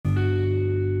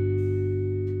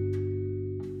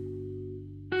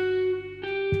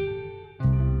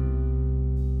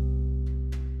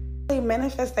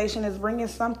manifestation is bringing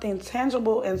something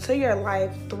tangible into your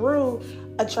life through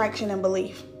attraction and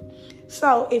belief.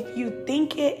 So if you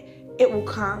think it, it will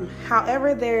come.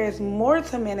 However, there is more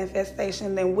to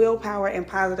manifestation than willpower and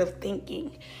positive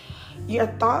thinking. Your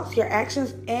thoughts, your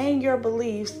actions, and your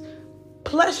beliefs,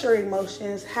 plus your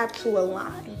emotions, have to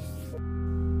align.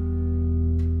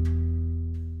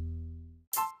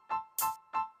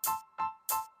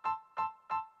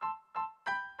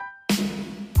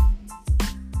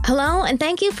 Hello, and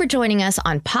thank you for joining us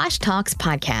on Posh Talks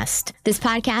podcast. This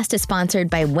podcast is sponsored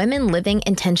by Women Living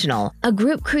Intentional, a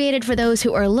group created for those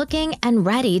who are looking and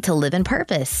ready to live in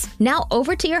purpose. Now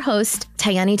over to your host,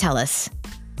 Tayani Tellis.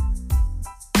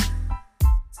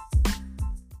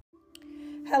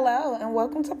 Hello, and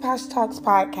welcome to Posh Talks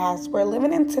podcast, where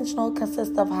living intentional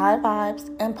consists of high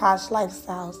vibes and posh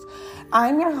lifestyles.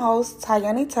 I'm your host,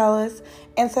 Tayani Tellis,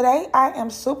 and today I am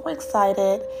super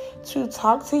excited to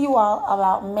talk to you all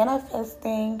about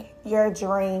manifesting your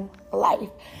dream life.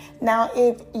 Now,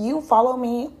 if you follow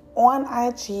me on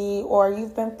IG or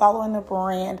you've been following the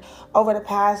brand over the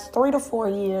past 3 to 4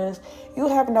 years, you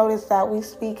have noticed that we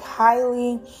speak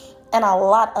highly and a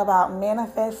lot about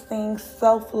manifesting,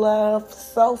 self-love,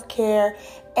 self-care.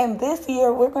 And this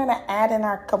year, we're going to add in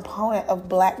our component of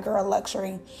Black girl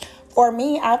luxury. For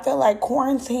me, I feel like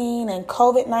quarantine and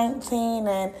COVID-19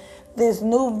 and this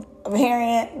new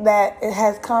variant that it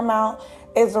has come out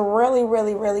is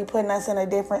really putting us in a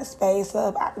different space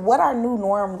of what our new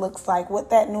norm looks like, what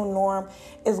that new norm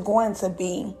is going to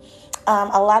be.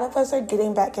 A lot of us are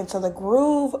getting back into the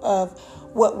groove of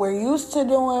what we're used to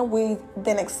doing. We've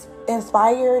been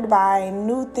inspired by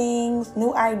new things,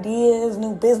 new ideas,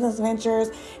 new business ventures,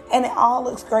 and it all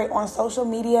looks great on social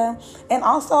media and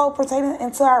also pertaining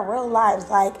into our real lives.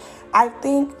 Like, I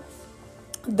think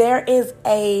there is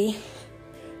a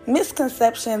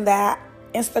misconception that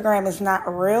Instagram is not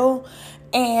real,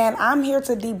 and I'm here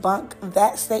to debunk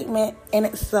that statement in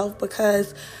itself,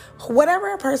 because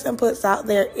whatever a person puts out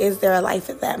there is their life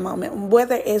at that moment.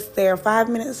 Whether it's their 5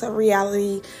 minutes of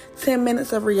reality, 10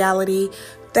 minutes of reality,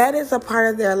 that is a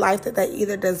part of their life that they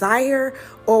either desire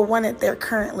or one that they're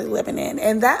currently living in.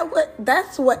 And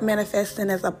that's what manifesting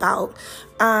is about.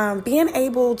 Being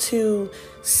able to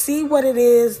see what it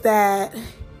is that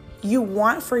you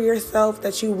want for yourself,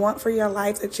 that you want for your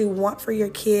life, that you want for your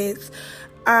kids,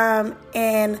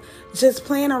 and just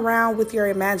playing around with your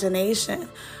imagination.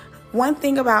 One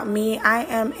thing about me, I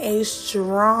am a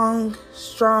strong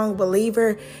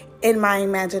believer in my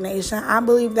imagination. I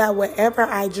believe that whatever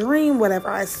I dream, whatever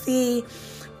I see,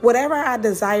 whatever I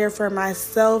desire for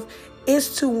myself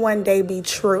is to one day be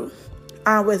true.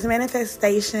 With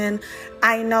manifestation,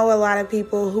 I know a lot of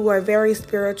people who are very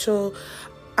spiritual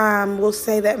will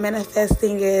say that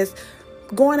manifesting is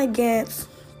going against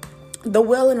the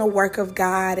will and the work of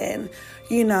God and,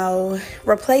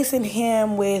 replacing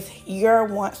him with your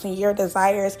wants and your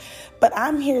desires. But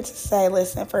I'm here to say,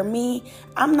 listen, for me,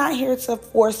 I'm not here to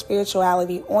force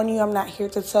spirituality on you. I'm not here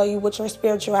to tell you what your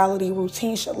spirituality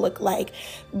routine should look like.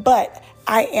 But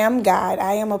I am God.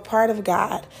 I am a part of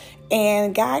God.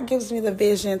 And God gives me the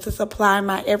vision to supply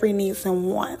my every needs and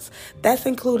wants. That's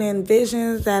including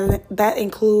visions, that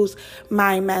includes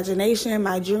my imagination,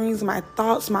 my dreams, my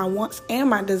thoughts, my wants, and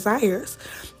my desires.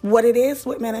 What it is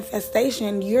with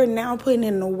manifestation, you're now putting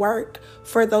in the work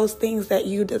for those things that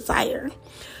you desire.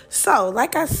 So,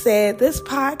 like I said, this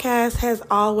podcast has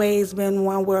always been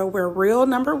one where we're real,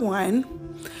 number one.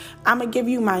 I'm going to give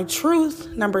you my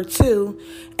truth, number two.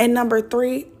 And number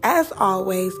three, as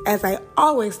always, as I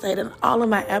always say in all of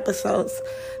my episodes,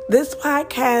 this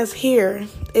podcast here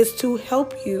is to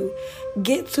help you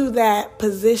get to that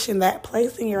position, that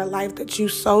place in your life that you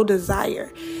so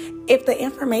desire. If the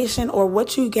information or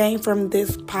what you gain from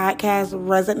this podcast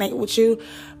resonate with you,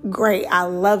 great. I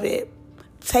love it.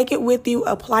 Take it with you,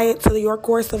 apply it to your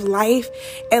course of life,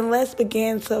 and let's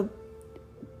begin to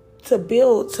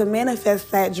build, to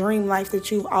manifest that dream life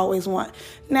that you've always want.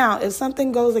 Now, if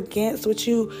something goes against what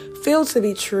you feel to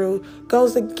be true,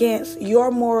 goes against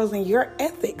your morals and your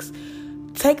ethics,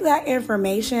 take that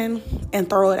information and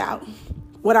throw it out.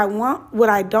 What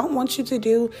I don't want you to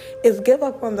do is give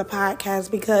up on the podcast,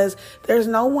 because there's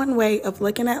no one way of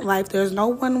looking at life. There's no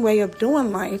one way of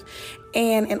doing life.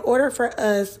 And in order for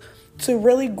us to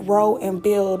really grow and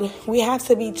build, we have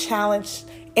to be challenged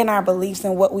in our beliefs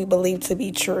and what we believe to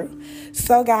be true.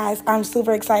 So guys, I'm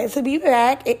super excited to be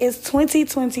back. It is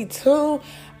 2022.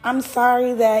 I'm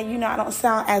sorry that, I don't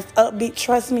sound as upbeat.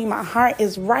 Trust me, my heart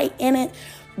is right in it.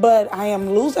 but I am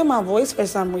losing my voice for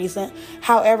some reason.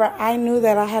 However, I knew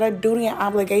that I had a duty and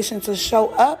obligation to show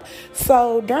up.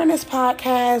 So during this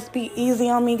podcast, be easy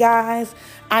on me, guys.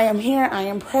 I am here. I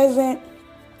am present.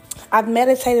 I've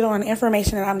meditated on the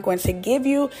information that I'm going to give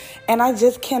you, and I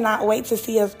just cannot wait to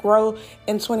see us grow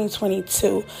in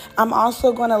 2022. I'm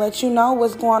also going to let you know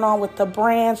what's going on with the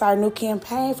brands, our new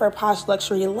campaign for Posh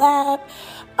Luxury Lab,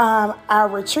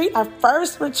 our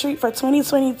first retreat for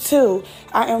 2022.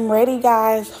 I am ready,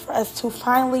 guys, for us to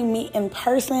finally meet in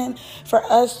person, for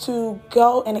us to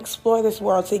go and explore this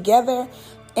world together.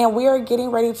 And we are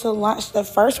getting ready to launch the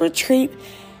first retreat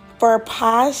for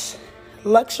Posh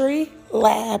Luxury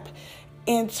Lab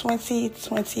in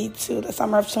 2022, the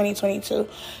summer of 2022.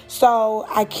 So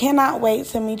I cannot wait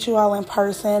to meet you all in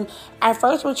person. Our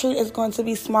first retreat is going to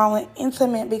be small and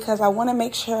intimate because I want to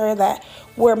make sure that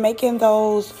we're making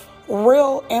those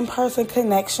real in-person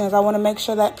connections. I want to make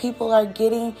sure that people are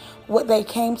getting what they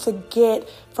came to get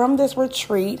from this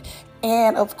retreat.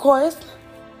 And of course,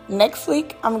 next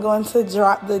week I'm going to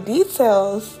drop the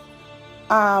details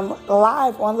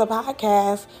live on the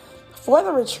podcast for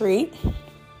the retreat,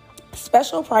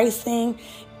 special pricing,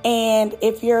 and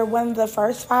if you're one of the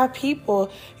first 5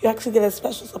 people, you actually get a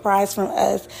special surprise from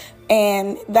us.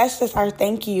 And that's just our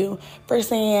thank you for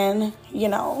saying,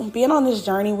 being on this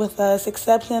journey with us,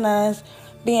 accepting us,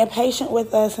 being patient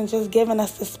with us, and just giving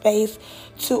us the space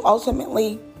to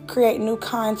ultimately create new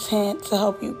content to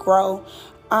help you grow.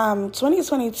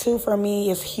 2022 for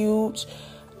me is huge.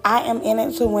 I am in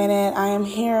it to win it. I am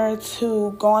here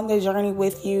to go on the journey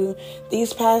with you.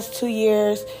 These past 2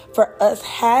 years for us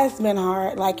has been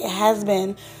hard. Like, it has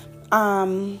been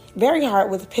very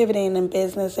hard with pivoting in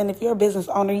business. And if you're a business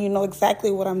owner, you know exactly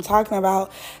what I'm talking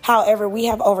about. However, we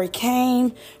have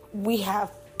overcame, we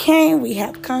have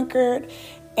conquered,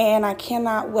 and I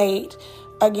cannot wait,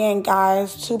 again,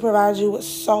 guys, to provide you with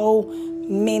so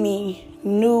many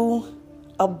new,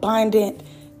 abundant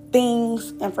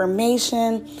things,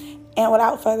 information. And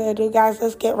without further ado, guys,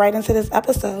 let's get right into this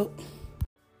episode.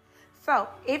 So,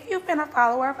 if you've been a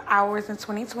follower of ours in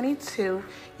 2022,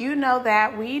 you know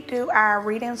that we do our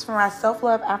readings from our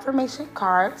self-love affirmation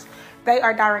cards. They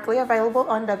are directly available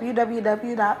on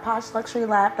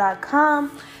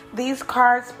www.poshluxurylab.com. These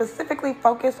cards specifically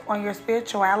focus on your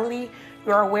spirituality,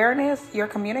 your awareness, your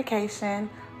communication,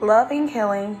 love and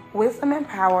healing, wisdom and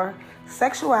power,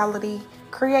 sexuality,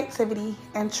 creativity,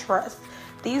 and trust.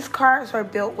 These cards are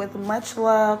built with much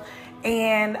love,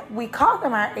 and we call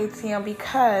them our ATM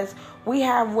because we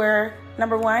have where,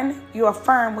 number 1, you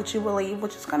affirm what you believe,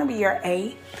 which is going to be your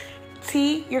A.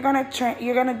 T, you're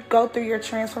gonna go through your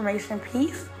transformation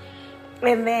piece,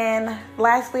 and then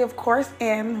lastly, of course,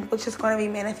 M, which is going to be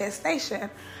manifestation.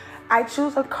 I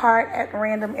choose a card at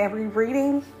random every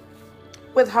reading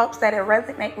with hopes that it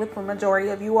resonates with the majority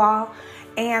of you all.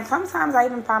 And sometimes I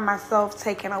even find myself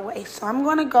taken away. So I'm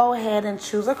going to go ahead and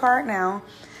choose a card now.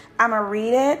 I'm going to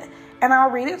read it, and I'll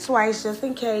read it twice just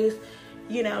in case,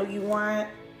 you want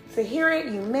to hear it,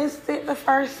 you missed it the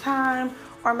first time,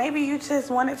 or maybe you just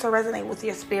want it to resonate with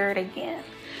your spirit again.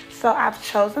 So I've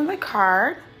chosen the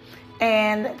card,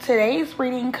 and today's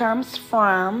reading comes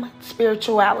from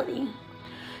spirituality.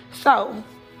 So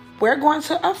we're going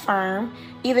to affirm.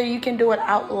 Either you can do it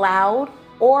out loud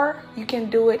or you can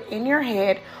do it in your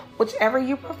head, whichever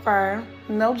you prefer.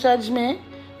 No judgment,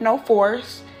 no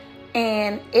force.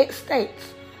 And it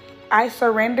states, I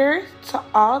surrender to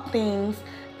all things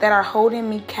that are holding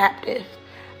me captive.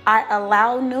 I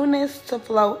allow newness to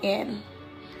flow in.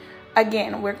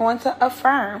 Again, we're going to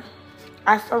affirm.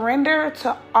 I surrender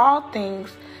to all things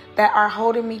that are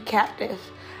holding me captive.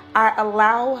 I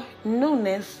allow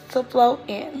newness to flow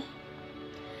in.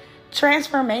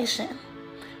 Transformation.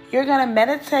 You're going to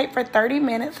meditate for 30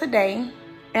 minutes a day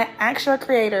and ask your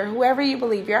creator, whoever you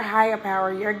believe, your higher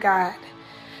power, your God,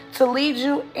 to lead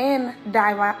you in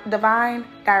divine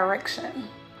direction.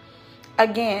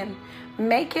 Again,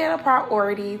 make it a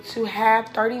priority to have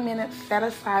 30 minutes set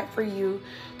aside for you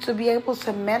to be able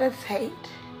to meditate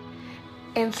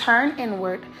and turn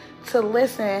inward to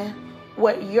listen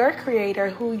what your creator,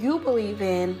 who you believe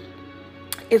in,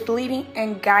 is leading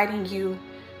and guiding you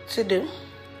to do.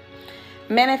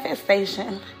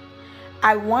 Manifestation.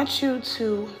 I want you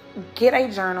to get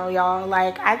a journal, y'all.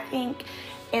 I think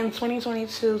in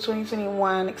 2022,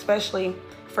 2021, especially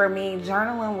for me,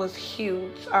 journaling was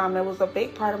huge. It was a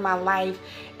big part of my life.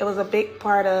 It was a big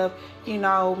part of,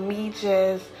 me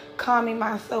just calming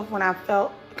myself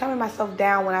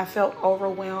down when I felt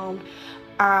overwhelmed.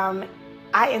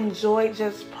 I enjoyed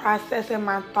just processing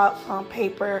my thoughts on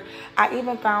paper. I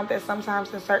even found that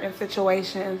sometimes in certain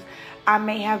situations, I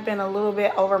may have been a little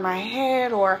bit over my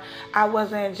head, or I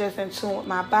wasn't just in tune with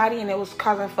my body, and it was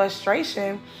causing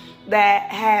frustration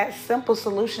that had simple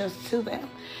solutions to them.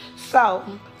 So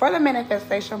for the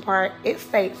manifestation part, it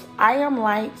states, I am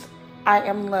light, I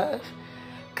am love.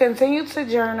 Continue to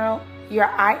journal your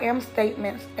I am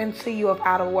statements until you have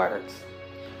out of words.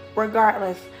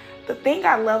 Regardless, the thing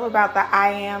I love about the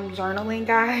I am journaling,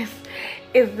 guys,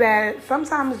 is that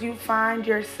sometimes you find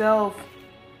yourself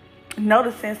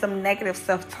noticing some negative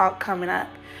self-talk coming up.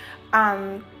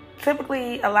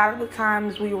 Typically, a lot of the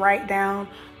times we write down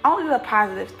only the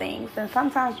positive things, and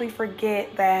sometimes we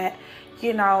forget that,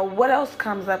 what else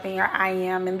comes up in your I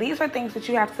am. And these are things that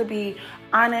you have to be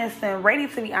honest and ready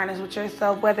to be honest with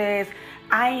yourself, whether it's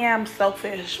I am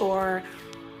selfish, or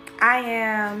I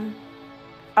am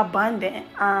abundant.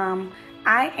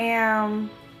 I am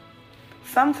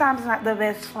sometimes not the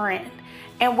best friend.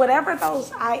 And whatever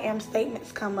those I am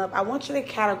statements come up, I want you to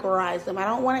categorize them. I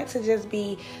don't want it to just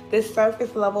be this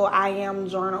surface level I am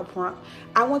journal prompt.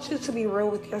 I want you to be real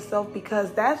with yourself,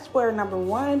 because that's where, number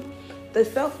one, the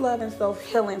self-love and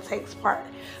self-healing takes part.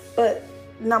 But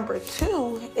number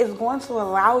two is going to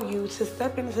allow you to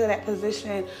step into that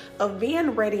position of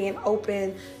being ready and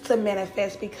open to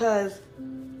manifest, because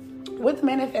with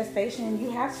manifestation,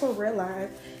 you have to realize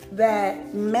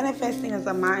that manifesting is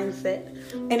a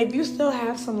mindset. And if you still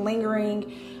have some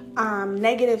lingering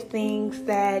negative things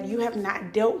that you have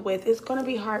not dealt with, it's going to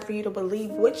be hard for you to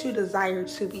believe what you desire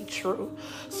to be true.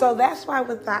 So that's why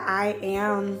with the I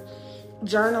am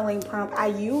journaling prompt, I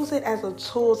use it as a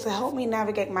tool to help me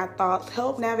navigate my thoughts,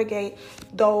 help navigate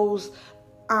those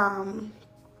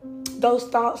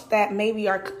thoughts that maybe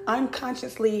are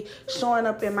unconsciously showing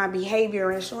up in my behavior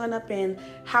and showing up in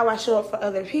how I show up for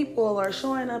other people, or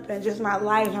showing up in just my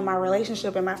life and my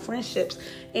relationship and my friendships,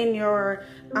 in your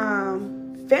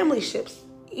family ships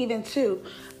even too.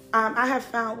 I have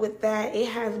found with that, it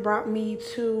has brought me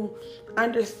to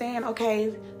understand,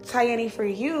 okay, Tyani, for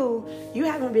you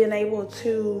haven't been able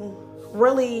to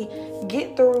really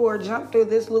get through or jump through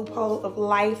this loophole of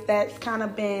life that's kind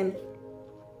of been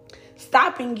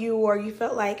stopping you, or you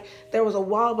felt like there was a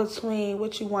wall between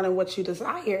what you want and what you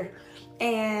desire.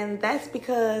 And that's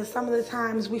because some of the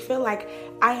times we feel like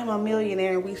I am a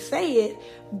millionaire, and we say it,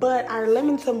 but our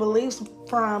limiting beliefs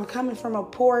from coming from a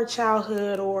poor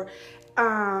childhood, or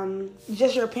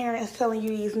just your parents telling you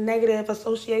these negative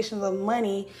associations of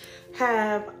money,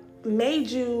 have made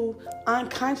you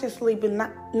unconsciously but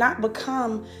not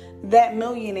become that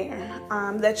millionaire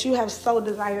that you have so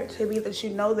desired to be, that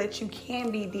you know that you can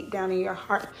be deep down in your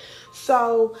heart.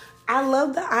 So I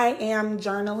love the I am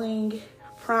journaling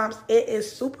prompts. It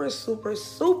is super, super,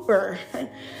 super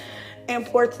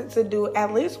important to do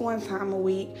at least one time a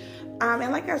week.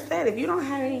 And like I said, if you don't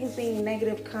have anything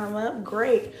negative come up,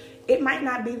 great. It might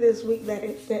not be this week that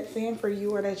it sets in for you,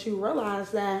 or that you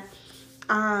realize that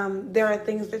there are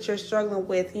things that you're struggling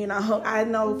with. I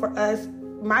know for us,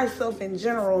 myself in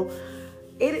general,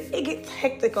 it gets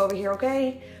hectic over here,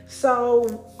 okay?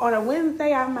 So on a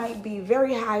Wednesday, I might be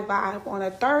very high vibe. On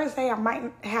a Thursday, I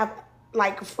might have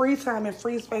like free time and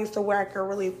free space to where I can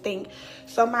really think.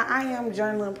 So my I am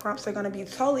journaling prompts are going to be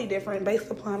totally different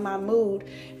based upon my mood.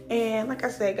 And like I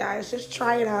said, guys, just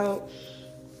try it out.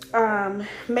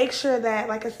 Make sure that,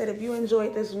 like I said, if you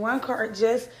enjoyed this one card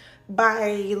just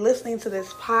by listening to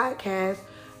this podcast,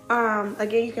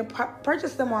 again, you can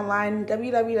purchase them online,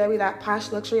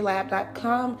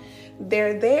 www.poshluxurylab.com.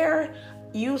 They're there.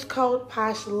 Use code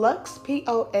POSHLUXE,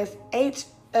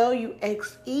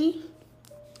 POSHLUXE,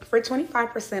 for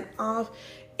 25% off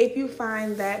if you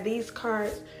find that these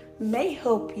cards may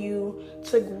help you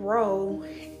to grow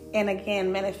and, again,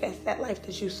 manifest that life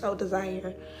that you so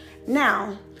desire.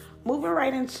 Now, moving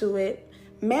right into it,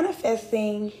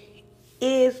 manifesting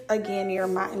is, again, your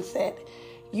mindset.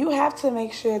 You have to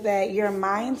make sure that your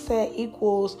mindset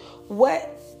equals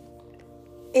what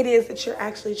it is that you're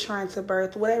actually trying to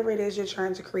birth, whatever it is you're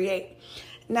trying to create.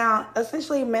 Now,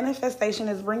 essentially, manifestation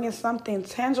is bringing something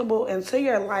tangible into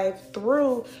your life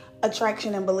through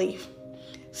attraction and belief.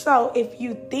 So if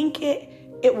you think it,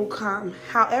 it will come.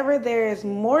 However, there is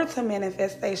more to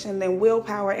manifestation than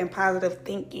willpower and positive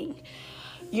thinking.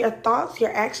 Your thoughts,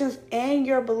 your actions, and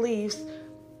your beliefs,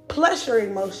 plus your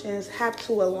emotions, have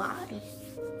to align.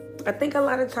 I think a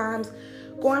lot of times,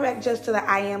 going back just to the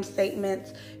I am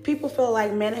statements, people feel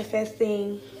like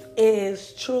manifesting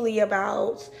is truly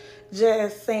about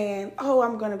just saying, oh,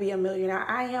 I'm going to be a millionaire.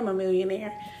 I am a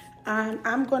millionaire.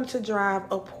 I'm going to drive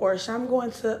a Porsche. I'm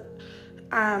going to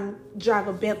drive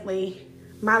a Bentley.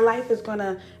 my life is going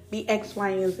to be X, Y,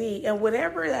 and Z. And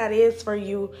whatever that is for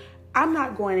you, I'm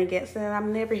not going against it. And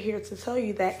I'm never here to tell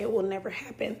you that it will never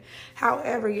happen.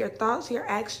 However, your thoughts, your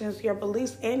actions, your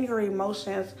beliefs, and your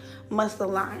emotions must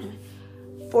align.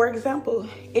 For example,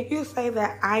 if you say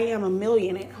that I am a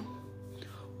millionaire,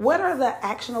 what are the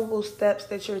actionable steps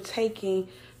that you're taking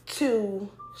to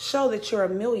show that you're a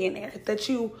millionaire, that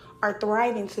you are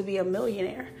thriving to be a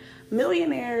millionaire?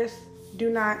 Millionaires do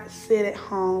not sit at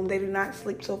home. They do not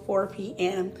sleep till 4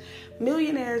 p.m.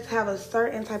 Millionaires have a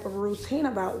certain type of routine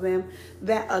about them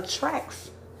that attracts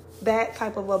that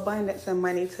type of abundance and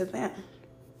money to them.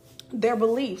 Their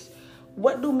beliefs.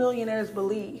 What do millionaires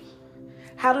believe?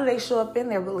 How do they show up in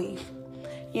their belief?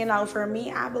 For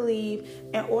me, I believe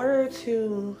in order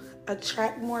to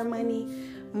attract more money,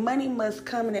 money must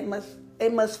come and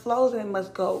it must flow and it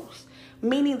must go.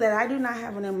 Meaning that I do not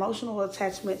have an emotional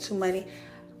attachment to money.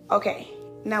 Okay,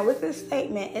 now with this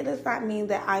statement, it does not mean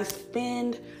that I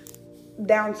spend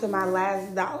down to my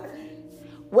last dollar.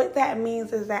 What that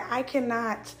means is that I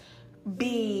cannot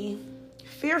be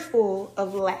fearful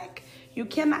of lack. You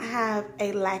cannot have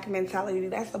a lack mentality.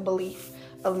 That's a belief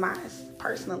of mine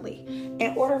personally.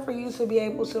 In order for you to be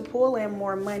able to pull in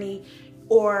more money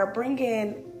or bring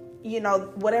in,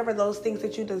 whatever those things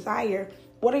that you desire,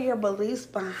 what are your beliefs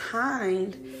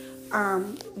behind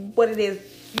what it is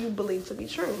you believe to be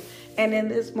true? And in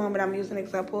this moment, I'm using an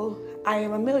example, I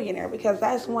am a millionaire, because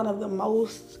that's one of the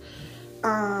most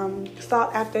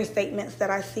sought after statements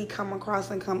that I see come across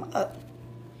and come up.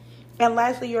 And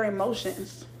lastly, your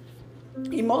emotions.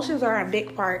 Emotions are a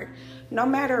big part. No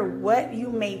matter what you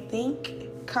may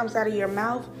think comes out of your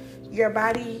mouth, your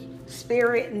body,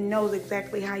 spirit knows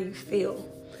exactly how you feel.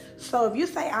 So if you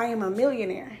say, I am a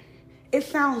millionaire, it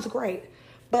sounds great.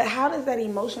 But how does that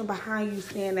emotion behind you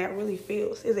saying that really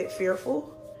feels? Is it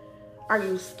fearful? Are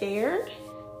you scared?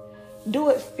 Do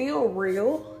it feel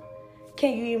real?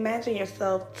 Can you imagine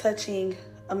yourself touching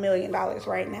 $1 million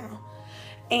right now?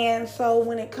 And so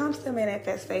when it comes to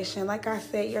manifestation, like I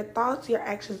said, your thoughts, your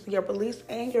actions, your beliefs,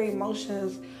 and your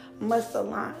emotions must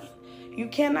align. You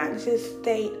cannot just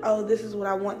state, oh, this is what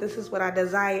I want, this is what I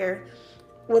desire,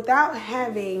 without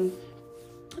having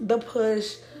the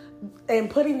push and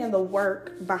putting in the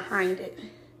work behind it.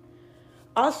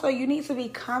 Also, you need to be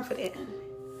confident,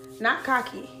 not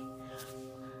cocky.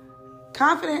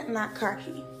 Confident, not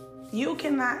cocky. You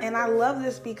cannot, and I love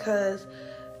this because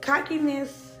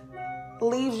cockiness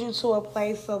leaves you to a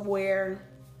place of where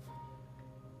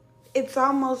it's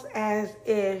almost as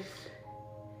if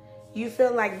you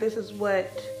feel like this is what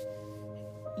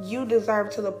you deserve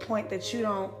to the point that you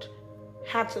don't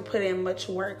have to put in much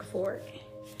work for it.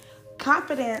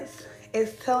 Confidence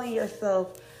is telling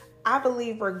yourself, I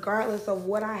believe regardless of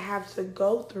what I have to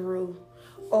go through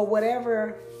or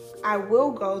whatever I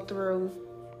will go through,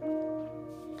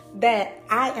 that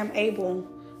I am able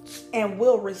and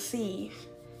will receive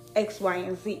X, Y,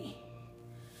 and Z.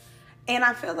 And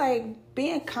I feel like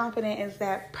being confident is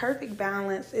that perfect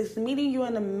balance. Is meeting you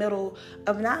in the middle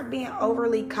of not being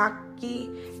overly cocky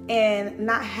and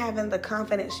not having the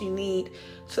confidence you need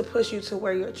to push you to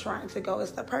where you're trying to go.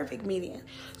 It's the perfect median.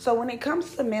 So when it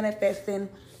comes to manifesting,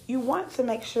 you want to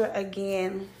make sure,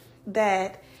 again,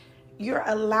 that you're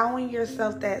allowing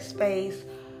yourself that space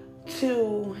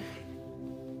to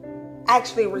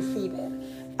actually receive it.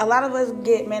 A lot of us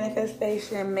get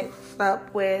manifestation mixed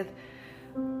up with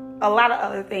a lot of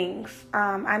other things.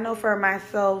 I know for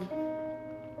myself,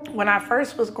 when I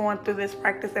first was going through this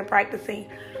practicing,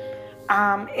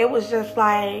 it was just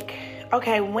like,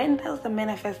 okay, when does the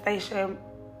manifestation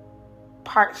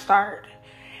part start?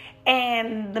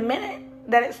 And the minute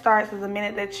that it starts is the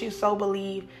minute that you so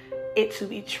believe it to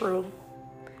be true.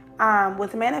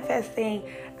 With manifesting,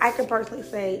 I can personally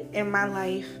say in my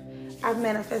life, I've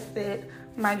manifested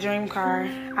my dream car.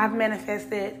 I've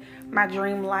manifested my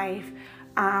dream life.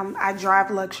 I drive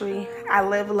luxury. I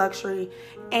live luxury.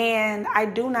 And I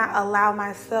do not allow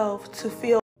myself to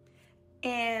feel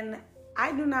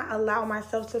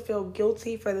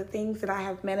guilty for the things that I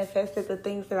have manifested, the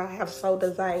things that I have so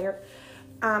desired.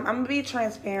 I'm going to be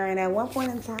transparent. At one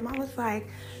point in time, I was like,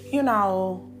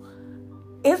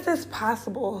 is this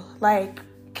possible? Like,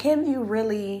 can you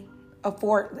really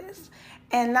afford this?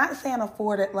 And not saying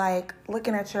afford it like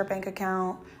looking at your bank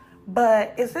account,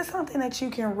 but is this something that you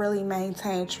can really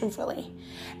maintain truthfully?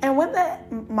 And when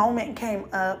that moment came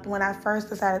up, when I first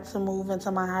decided to move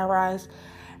into my high rise,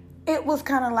 it was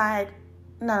kind of like,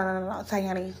 no,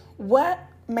 Tayani, what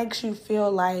makes you feel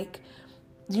like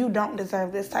you don't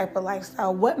deserve this type of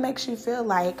lifestyle? What makes you feel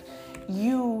like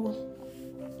you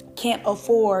can't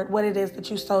afford what it is that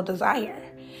you so desire?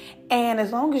 And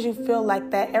as long as you feel like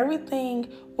that, everything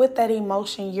with that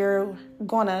emotion you're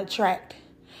going to attract.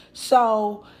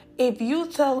 So if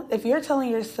you're telling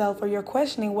yourself or you're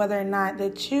questioning whether or not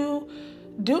that you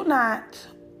do not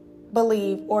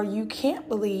believe or you can't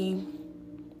believe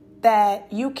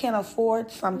that you can afford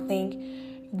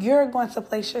something, you're going to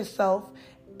place yourself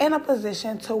in a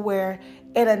position to where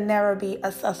it'll never be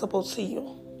accessible to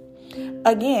you.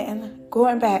 Again,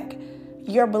 going back,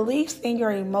 your beliefs and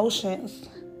your emotions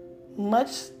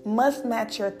must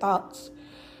match your thoughts.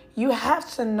 You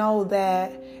have to know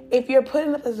that if you're put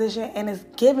in a position and it's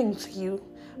given to you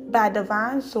by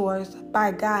divine source,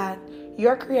 by God,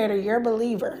 your creator, your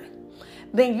believer,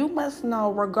 then you must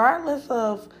know, regardless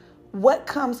of what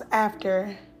comes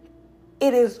after,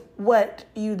 it is what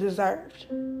you deserved.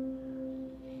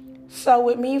 So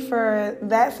with me for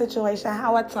that situation,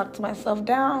 how I talk to myself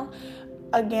down,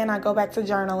 again, I go back to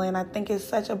journaling. I think it's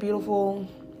such a beautiful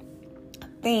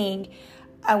thing.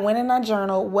 I went in my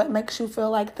journal. What makes you feel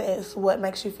like this? What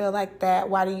makes you feel like that?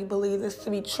 Why do you believe this to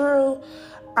be true?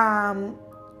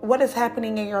 What is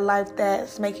happening in your life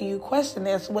that's making you question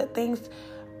this? What things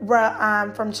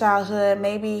from childhood,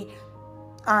 maybe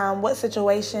what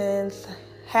situations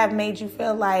have made you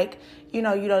feel like, you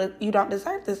don't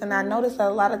deserve this? And I noticed that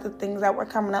a lot of the things that were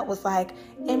coming up was like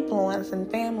influence and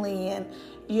family and,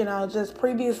 just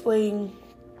previously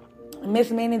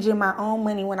mismanaging my own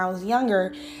money when I was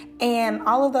younger. And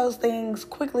all of those things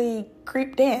quickly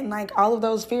creeped in, like all of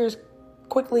those fears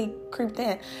quickly creeped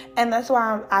in. And that's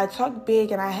why I talk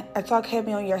big and I talk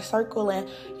heavy on your circle and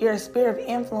your sphere of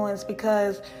influence,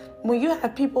 because when you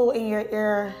have people in your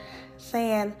ear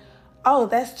saying, oh,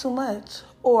 that's too much,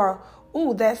 or,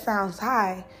 ooh, that sounds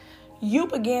high, you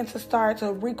begin to start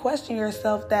to re-question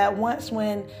yourself that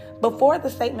before the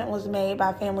statement was made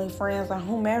by family, friends, or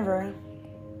whomever,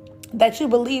 that you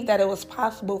believed that it was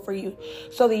possible for you.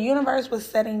 So the universe was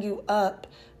setting you up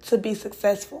to be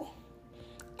successful.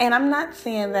 And I'm not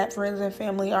saying that friends and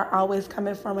family are always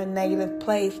coming from a negative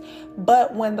place,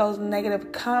 but when those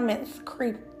negative comments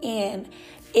creep in,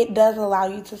 it does allow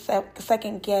you to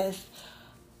second guess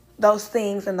those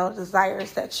things and those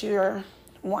desires that you're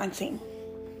wanting.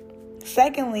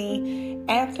 Secondly,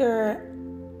 after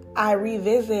I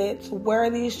revisit, where are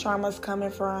these traumas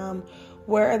coming from?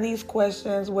 Where are these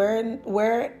questions?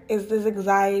 Where is this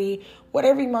anxiety?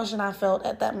 Whatever emotion I felt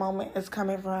at that moment is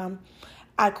coming from.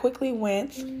 I quickly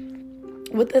went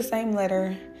with the same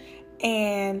letter,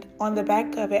 and on the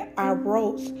back of it, I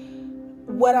wrote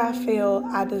what I feel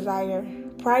I desire.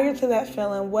 Prior to that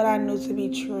feeling, what I knew to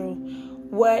be true,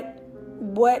 what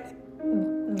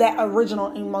that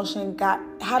original emotion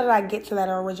how did I get to that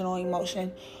original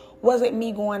emotion? Was it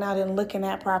me going out and looking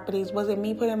at properties? Was it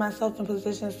me putting myself in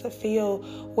positions to feel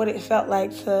what it felt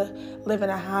like to live in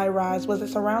a high rise? Was it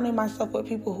surrounding myself with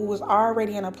people who was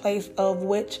already in a place of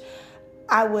which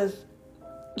I was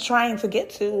trying to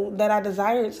get to, that I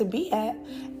desired to be at?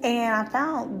 And I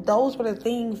found those were the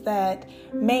things that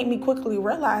made me quickly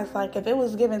realize, like, if it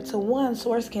was given to one,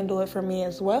 source can do it for me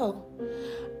as well.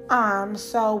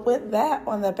 So with that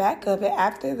on the back of it,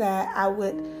 after that, I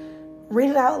would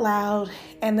read it out loud,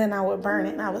 and then I would burn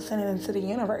it, and I would send it into the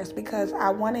universe, because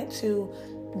I wanted to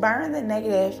burn the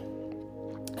negative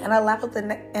and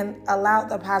allow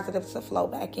the positives to flow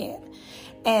back in.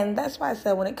 And that's why I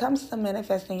said, when it comes to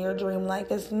manifesting your dream life,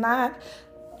 it's not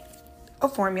a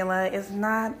formula, it's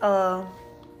not a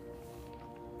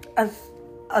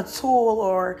tool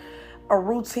or a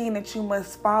routine that you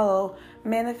must follow.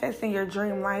 Manifesting your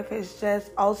dream life is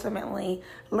just ultimately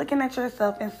looking at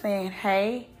yourself and saying,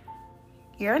 hey,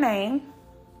 your name,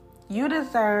 you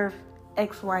deserve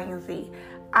X, Y, and Z.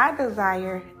 I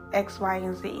desire X, Y,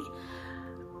 and Z.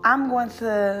 I'm going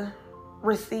to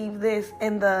receive this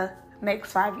in the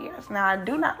next 5 years. Now, I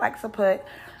do not like to put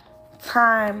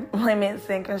time limits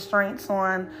and constraints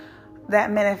on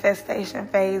that manifestation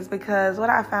phase, because what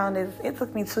I found is it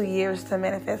took me 2 years to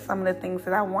manifest some of the things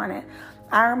that I wanted.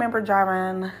 I remember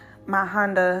driving my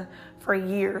Honda for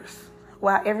years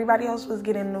while everybody else was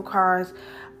getting new cars.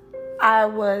 I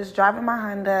was driving my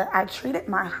Honda. I treated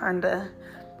my Honda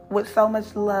with so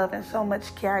much love and so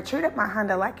much care. I treated my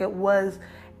Honda like it was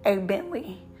a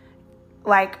Bentley.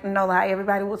 Like, no lie,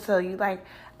 everybody will tell you, like,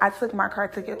 I took my car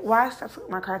to get washed. I took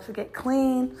my car to get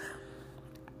clean.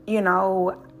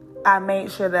 I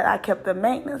made sure that I kept the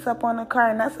maintenance up on the car.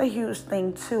 And that's a huge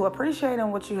thing, too.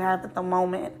 Appreciating what you have at the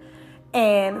moment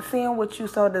and seeing what you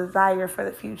so desire for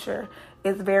the future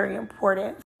is very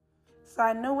important. So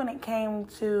I knew when it came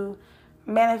to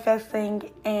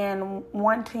manifesting and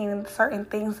wanting certain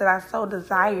things that I so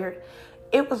desired,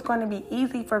 it was going to be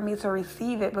easy for me to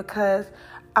receive it, because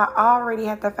I already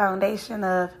have the foundation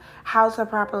of how to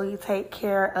properly take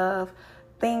care of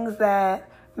things that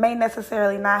may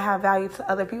necessarily not have value to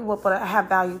other people, but have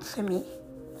value to me.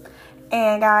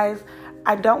 And guys,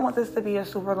 I don't want this to be a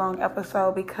super long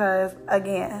episode because,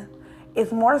 again,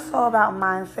 it's more so about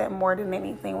mindset more than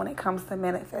anything when it comes to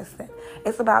manifesting.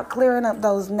 It's about clearing up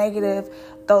those negative,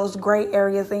 those gray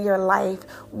areas in your life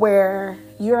where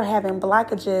you're having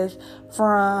blockages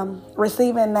from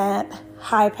receiving that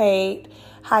high-paid,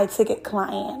 high-ticket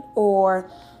client, or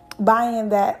buying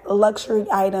that luxury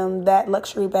item, that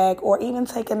luxury bag, or even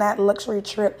taking that luxury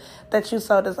trip that you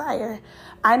so desire.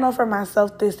 I know for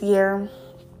myself this year,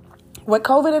 with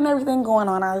COVID and everything going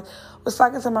on, I was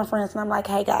talking to my friends and I'm like,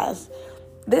 hey guys,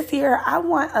 this year I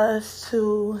want us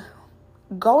to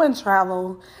go and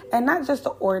travel, and not just the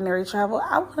ordinary travel.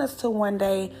 I want us to one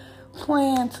day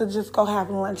plan to just go have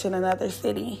lunch in another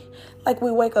city. Like, we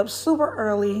wake up super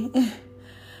early,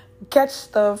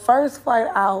 catch the first flight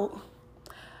out,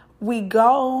 we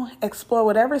go explore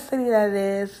whatever city that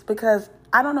is, because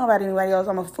I don't know about anybody else.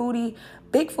 I'm a foodie,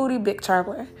 big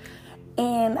traveler.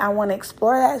 And I want to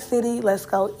explore that city. Let's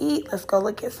go eat. Let's go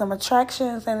look at some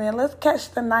attractions. And then let's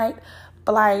catch the night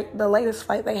flight, the latest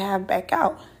flight they have back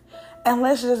out. And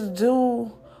let's just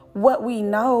do what we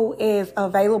know is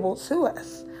available to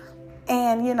us.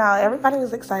 And, everybody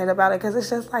was excited about it because it's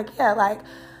just like,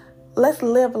 let's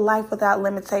live life without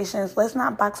limitations. Let's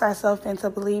not box ourselves into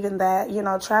believing that,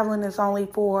 traveling is only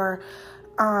for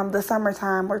the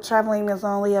summertime, or traveling is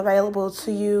only available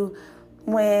to you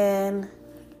when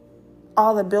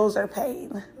all the bills are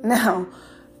paid. Now,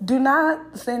 do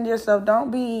not send yourself, don't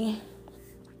be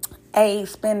a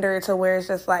spender to where it's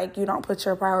just like you don't put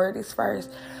your priorities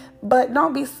first. But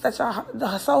don't be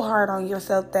so hard on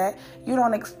yourself that you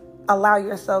don't allow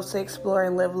yourself to explore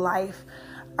and live life.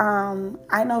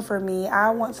 I know for me,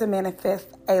 I want to manifest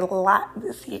a lot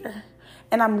this year.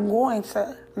 And I'm going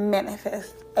to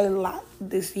manifest a lot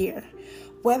this year.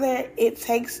 Whether it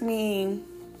takes me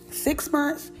 6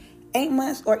 months, 8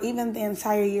 months, or even the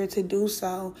entire year to do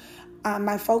so,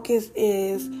 my focus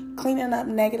is cleaning up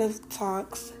negative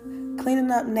talks, cleaning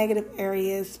up negative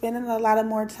areas, spending a lot of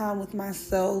more time with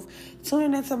myself,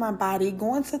 tuning into my body,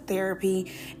 going to therapy,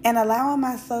 and allowing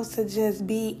myself to just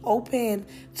be open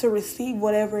to receive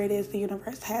whatever it is the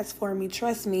universe has for me.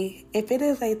 Trust me, if it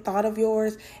is a thought of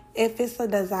yours, if it's a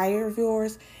desire of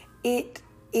yours, it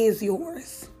is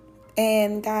yours.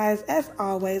 And guys, as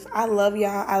always, I love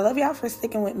y'all. I love y'all for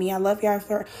sticking with me. I love y'all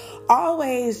for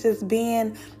always just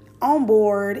being on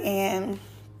board and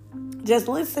just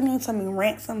listening to me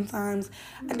rant sometimes.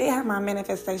 I did have my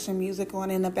manifestation music on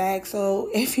in the bag, so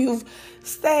if you've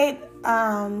stayed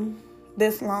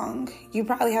this long, you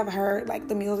probably have heard like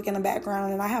the music in the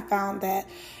background. And I have found that,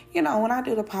 when I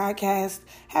do the podcast,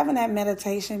 having that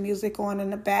meditation music on in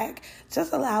the back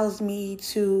just allows me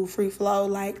to free flow.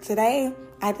 Like today,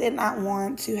 I did not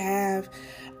want to have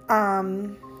our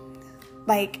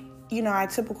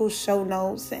typical show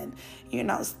notes and,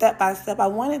 step by step. I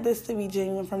wanted this to be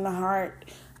genuine from the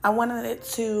heart. I wanted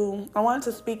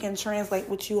to speak and translate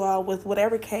with you all with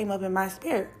whatever came up in my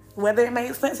spirit, whether it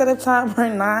made sense at the time or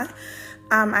not.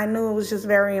 I knew it was just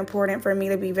very important for me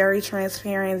to be very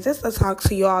transparent, just to talk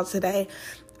to you all today.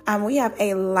 We have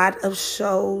a lot of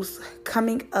shows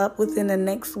coming up within the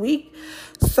next week.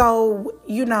 So,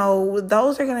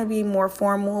 those are going to be more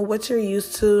formal, what you're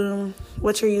used to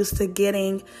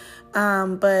getting.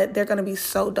 But they're going to be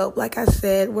so dope. Like I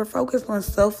said, we're focused on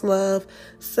self-love,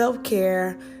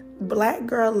 self-care, Black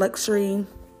girl luxury,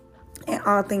 and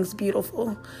all things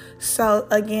beautiful. So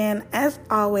again, as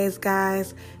always,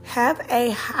 guys, have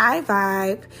a high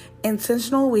vibe,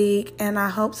 intentional week, and I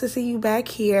hope to see you back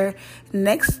here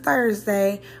next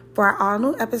Thursday for our all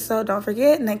new episode. Don't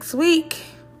forget, next week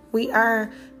we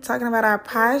are talking about our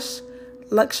Posh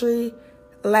Luxury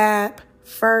Lab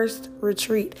first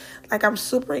retreat. Like, I'm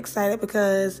super excited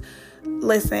because,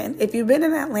 listen, if you've been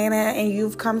in Atlanta and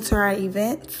you've come to our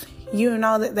events, you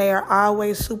know that they are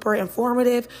always super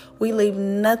informative. We leave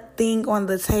nothing on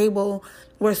the table.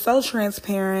 We're so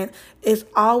transparent. It's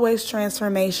always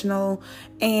transformational,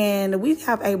 and we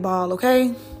have a ball,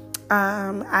 okay?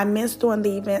 I miss doing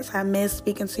the events. I miss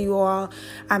speaking to you all.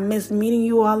 I miss meeting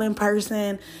you all in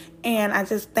person. And I'm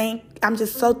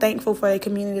just so thankful for the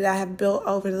community that I have built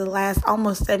over the last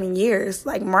almost 7 years.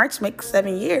 Like, March makes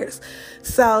 7 years.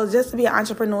 So just to be an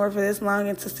entrepreneur for this long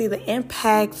and to see the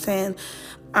impacts and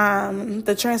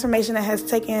the transformation that has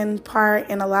taken part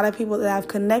in a lot of people that I've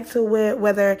connected with,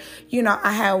 whether,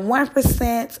 I have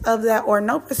 1% of that or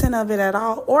no percent of it at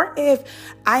all, or if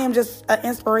I am just an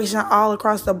inspiration all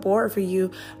across the board for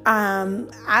you. I'm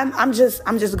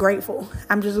just grateful.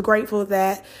 I'm just grateful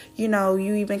that, you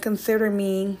even consider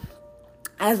me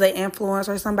as an influencer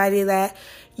or somebody that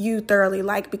you thoroughly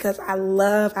like, because I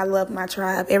love my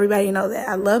tribe. Everybody know that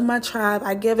I love my tribe.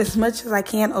 I give as much as I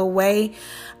can away.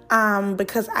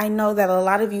 Because I know that a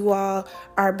lot of you all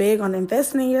are big on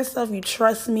investing in yourself. You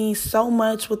trust me so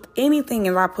much with anything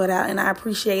that I put out, and I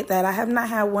appreciate that. I have not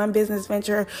had one business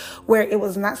venture where it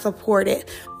was not supported,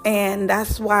 and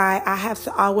that's why I have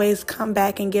to always come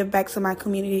back and give back to my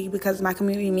community, because my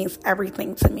community means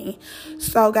everything to me.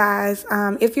 So guys,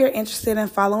 if you're interested in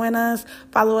following us,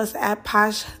 follow us at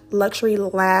Posh Luxury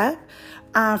Lab.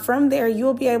 From there,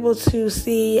 you'll be able to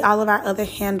see all of our other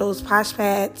handles, Posh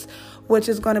Pads, which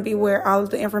is going to be where all of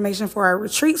the information for our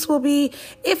retreats will be.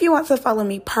 If you want to follow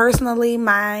me personally,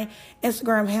 my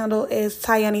Instagram handle is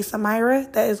Tayani Samyra.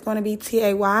 That is going to be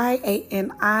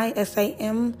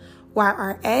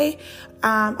TAYANISAMYRA.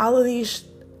 All of these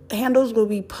handles will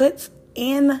be put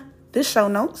in the show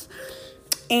notes.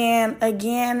 And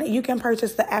again, you can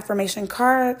purchase the affirmation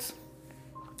cards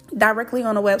directly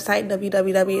on the website,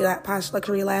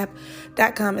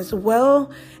 www.poshluxurylab.com as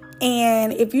well.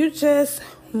 And if you just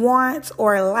want to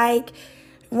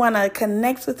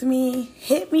connect with me,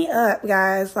 hit me up,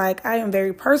 guys. I am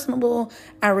very personable.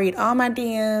 I read all my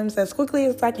DMs as quickly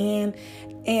as I can,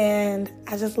 and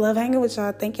I just love hanging with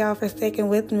y'all. Thank y'all for sticking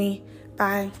with me.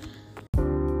 Bye.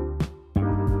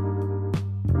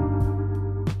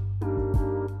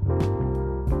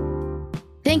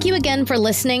 Thank you again for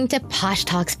listening to Posh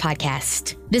Talks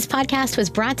Podcast. This podcast was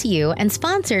brought to you and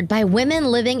sponsored by Women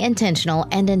Living Intentional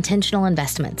and Intentional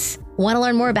Investments. Want to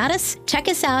learn more about us? Check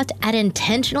us out at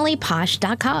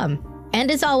intentionallyposh.com.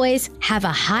 And as always, have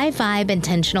a high vibe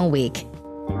intentional week.